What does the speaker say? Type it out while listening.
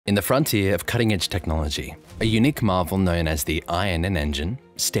In the frontier of cutting-edge technology, a unique marvel known as the INN engine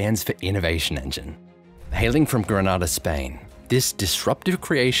stands for Innovation Engine. Hailing from Granada, Spain, this disruptive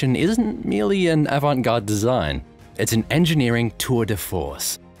creation isn't merely an avant-garde design, it's an engineering tour de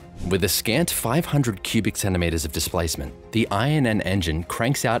force. With a scant 500 cubic centimeters of displacement, the INN engine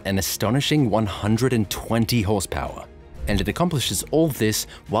cranks out an astonishing 120 horsepower, and it accomplishes all this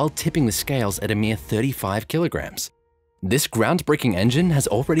while tipping the scales at a mere 35 kilograms. This groundbreaking engine has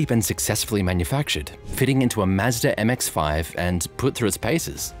already been successfully manufactured, fitting into a Mazda MX-5 and put through its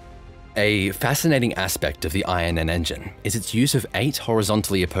paces. A fascinating aspect of the INN engine is its use of 8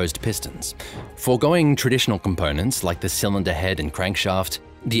 horizontally opposed pistons. Foregoing traditional components like the cylinder head and crankshaft,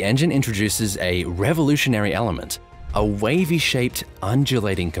 the engine introduces a revolutionary element, a wavy-shaped,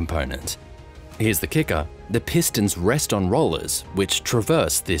 undulating component. Here's the kicker: the pistons rest on rollers, which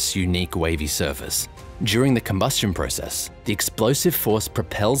traverse this unique wavy surface. During the combustion process, the explosive force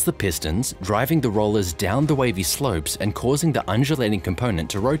propels the pistons, driving the rollers down the wavy slopes and causing the undulating component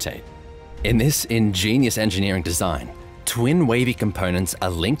to rotate. In this ingenious engineering design, twin wavy components are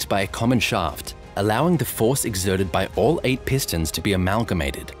linked by a common shaft, allowing the force exerted by all 8 pistons to be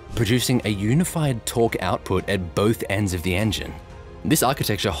amalgamated, producing a unified torque output at both ends of the engine. This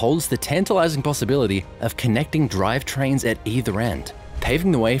architecture holds the tantalizing possibility of connecting drivetrains at either end,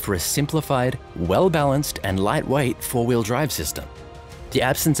 paving the way for a simplified, well-balanced, and lightweight four-wheel drive system. The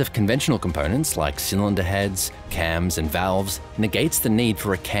absence of conventional components like cylinder heads, cams, and valves negates the need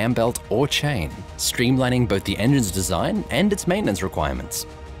for a cam belt or chain, streamlining both the engine's design and its maintenance requirements.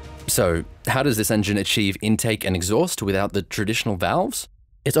 So, how does this engine achieve intake and exhaust without the traditional valves?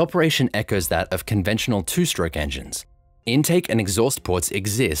 Its operation echoes that of conventional two-stroke engines. Intake and exhaust ports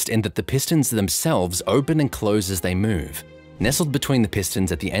exist in that the pistons themselves open and close as they move. Nestled between the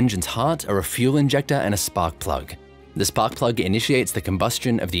pistons at the engine's heart are a fuel injector and a spark plug. The spark plug initiates the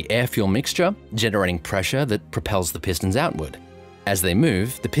combustion of the air-fuel mixture, generating pressure that propels the pistons outward. As they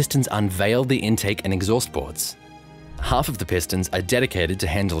move, the pistons unveil the intake and exhaust ports. Half of the pistons are dedicated to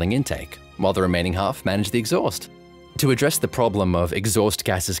handling intake, while the remaining half manage the exhaust. To address the problem of exhaust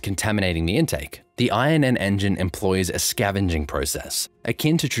gases contaminating the intake, the INN engine employs a scavenging process,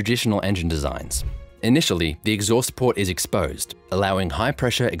 akin to traditional engine designs. Initially, the exhaust port is exposed, allowing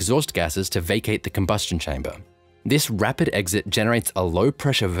high-pressure exhaust gases to vacate the combustion chamber. This rapid exit generates a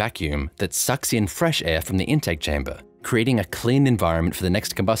low-pressure vacuum that sucks in fresh air from the intake chamber, creating a clean environment for the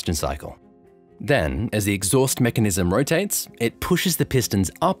next combustion cycle. Then, as the exhaust mechanism rotates, it pushes the pistons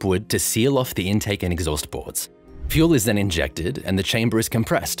upward to seal off the intake and exhaust ports. Fuel is then injected and the chamber is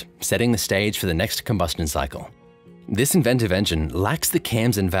compressed, setting the stage for the next combustion cycle. This inventive engine lacks the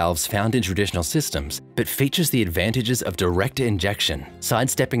cams and valves found in traditional systems, but features the advantages of direct injection,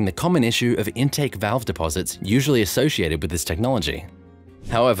 sidestepping the common issue of intake valve deposits usually associated with this technology.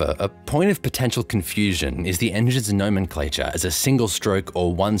 However, a point of potential confusion is the engine's nomenclature as a single-stroke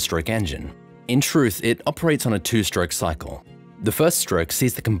or one-stroke engine. In truth, it operates on a two-stroke cycle. The first stroke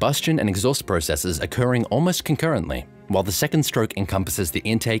sees the combustion and exhaust processes occurring almost concurrently, while the second stroke encompasses the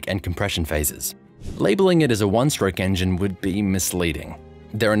intake and compression phases. Labeling it as a one-stroke engine would be misleading.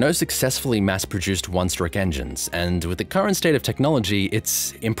 There are no successfully mass-produced one-stroke engines, and with the current state of technology,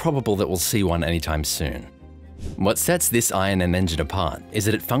 it's improbable that we'll see one anytime soon. What sets this INN engine apart is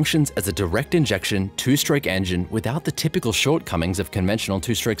that it functions as a direct injection two-stroke engine without the typical shortcomings of conventional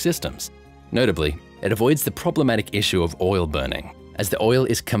two-stroke systems. Notably, it avoids the problematic issue of oil burning, as the oil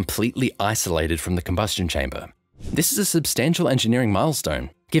is completely isolated from the combustion chamber. This is a substantial engineering milestone,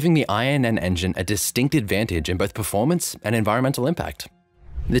 giving the INN engine a distinct advantage in both performance and environmental impact.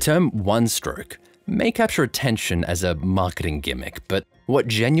 The term one-stroke may capture attention as a marketing gimmick, but what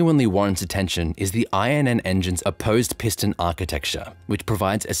genuinely warrants attention is the INN engine's opposed piston architecture, which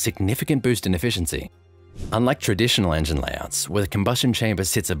provides a significant boost in efficiency. Unlike traditional engine layouts, where the combustion chamber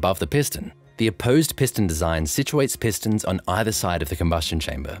sits above the piston, the opposed piston design situates pistons on either side of the combustion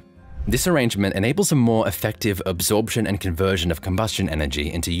chamber. This arrangement enables a more effective absorption and conversion of combustion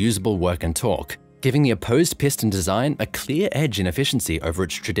energy into usable work and torque, giving the opposed piston design a clear edge in efficiency over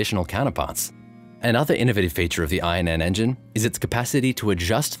its traditional counterparts. Another innovative feature of the INN engine is its capacity to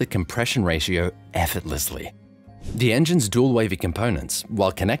adjust the compression ratio effortlessly. The engine's dual wavy components,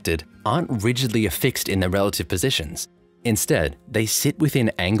 while connected, aren't rigidly affixed in their relative positions. Instead, they sit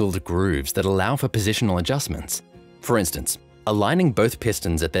within angled grooves that allow for positional adjustments. For instance, aligning both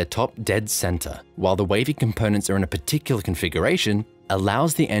pistons at their top dead center while the wavy components are in a particular configuration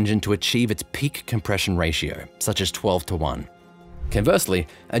allows the engine to achieve its peak compression ratio, such as 12:1. Conversely,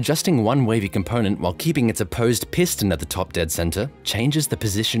 adjusting one wavy component while keeping its opposed piston at the top dead center changes the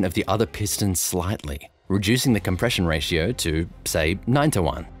position of the other piston slightly, reducing the compression ratio to, say,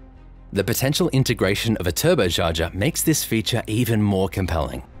 9:1. The potential integration of a turbocharger makes this feature even more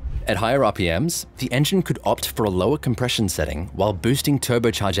compelling. At higher RPMs, the engine could opt for a lower compression setting while boosting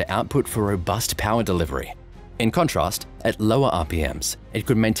turbocharger output for robust power delivery. In contrast, at lower RPMs, it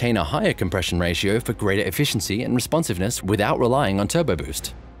could maintain a higher compression ratio for greater efficiency and responsiveness without relying on turbo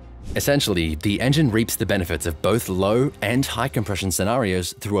boost. Essentially, the engine reaps the benefits of both low and high compression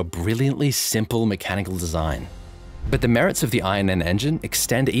scenarios through a brilliantly simple mechanical design. But the merits of the INN engine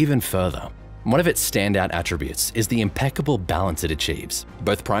extend even further. One of its standout attributes is the impeccable balance it achieves,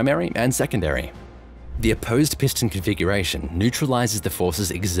 both primary and secondary. The opposed piston configuration neutralizes the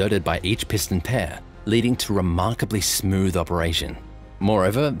forces exerted by each piston pair, leading to remarkably smooth operation.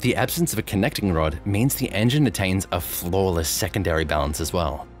 Moreover, the absence of a connecting rod means the engine attains a flawless secondary balance as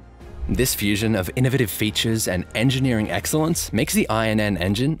well. This fusion of innovative features and engineering excellence makes the INN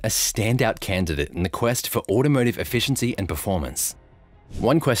engine a standout candidate in the quest for automotive efficiency and performance.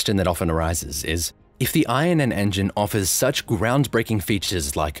 One question that often arises is, if the INN engine offers such groundbreaking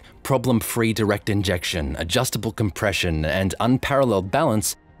features like problem-free direct injection, adjustable compression, and unparalleled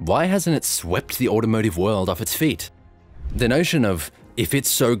balance, why hasn't it swept the automotive world off its feet? The notion of, if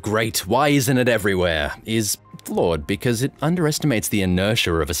it's so great, why isn't it everywhere, is flawed because it underestimates the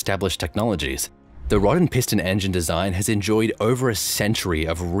inertia of established technologies. The rod and piston engine design has enjoyed over a century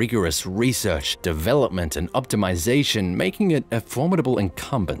of rigorous research, development, and optimization, making it a formidable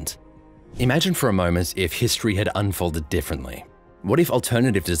incumbent. Imagine for a moment if history had unfolded differently. What if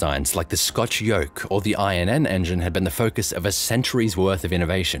alternative designs like the Scotch yoke or the INN engine had been the focus of a century's worth of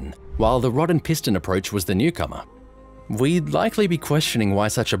innovation, while the rod and piston approach was the newcomer? We'd likely be questioning why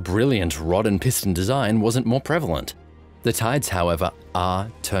such a brilliant rod and piston design wasn't more prevalent. The tides, however, are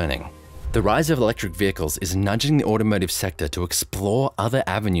turning. The rise of electric vehicles is nudging the automotive sector to explore other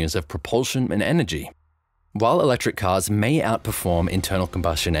avenues of propulsion and energy. While electric cars may outperform internal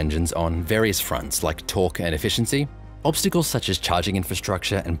combustion engines on various fronts like torque and efficiency, obstacles such as charging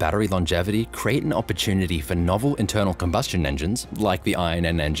infrastructure and battery longevity create an opportunity for novel internal combustion engines, like the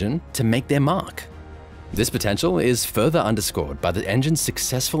INN engine, to make their mark. This potential is further underscored by the engine's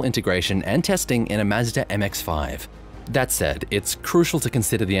successful integration and testing in a Mazda MX-5. That said, it's crucial to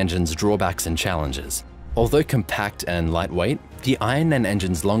consider the engine's drawbacks and challenges. Although compact and lightweight, the INN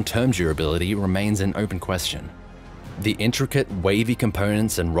engine's long-term durability remains an open question. The intricate, wavy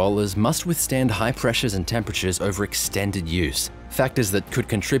components and rollers must withstand high pressures and temperatures over extended use, factors that could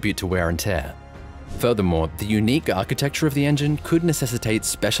contribute to wear and tear. Furthermore, the unique architecture of the engine could necessitate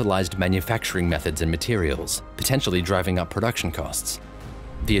specialized manufacturing methods and materials, potentially driving up production costs.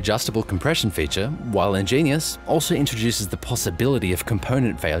 The adjustable compression feature, while ingenious, also introduces the possibility of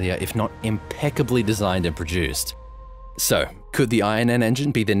component failure if not impeccably designed and produced. So, could the INN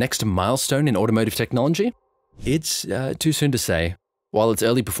engine be the next milestone in automotive technology? It's too soon to say. While its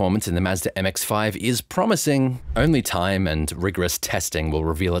early performance in the Mazda MX-5 is promising, only time and rigorous testing will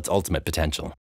reveal its ultimate potential.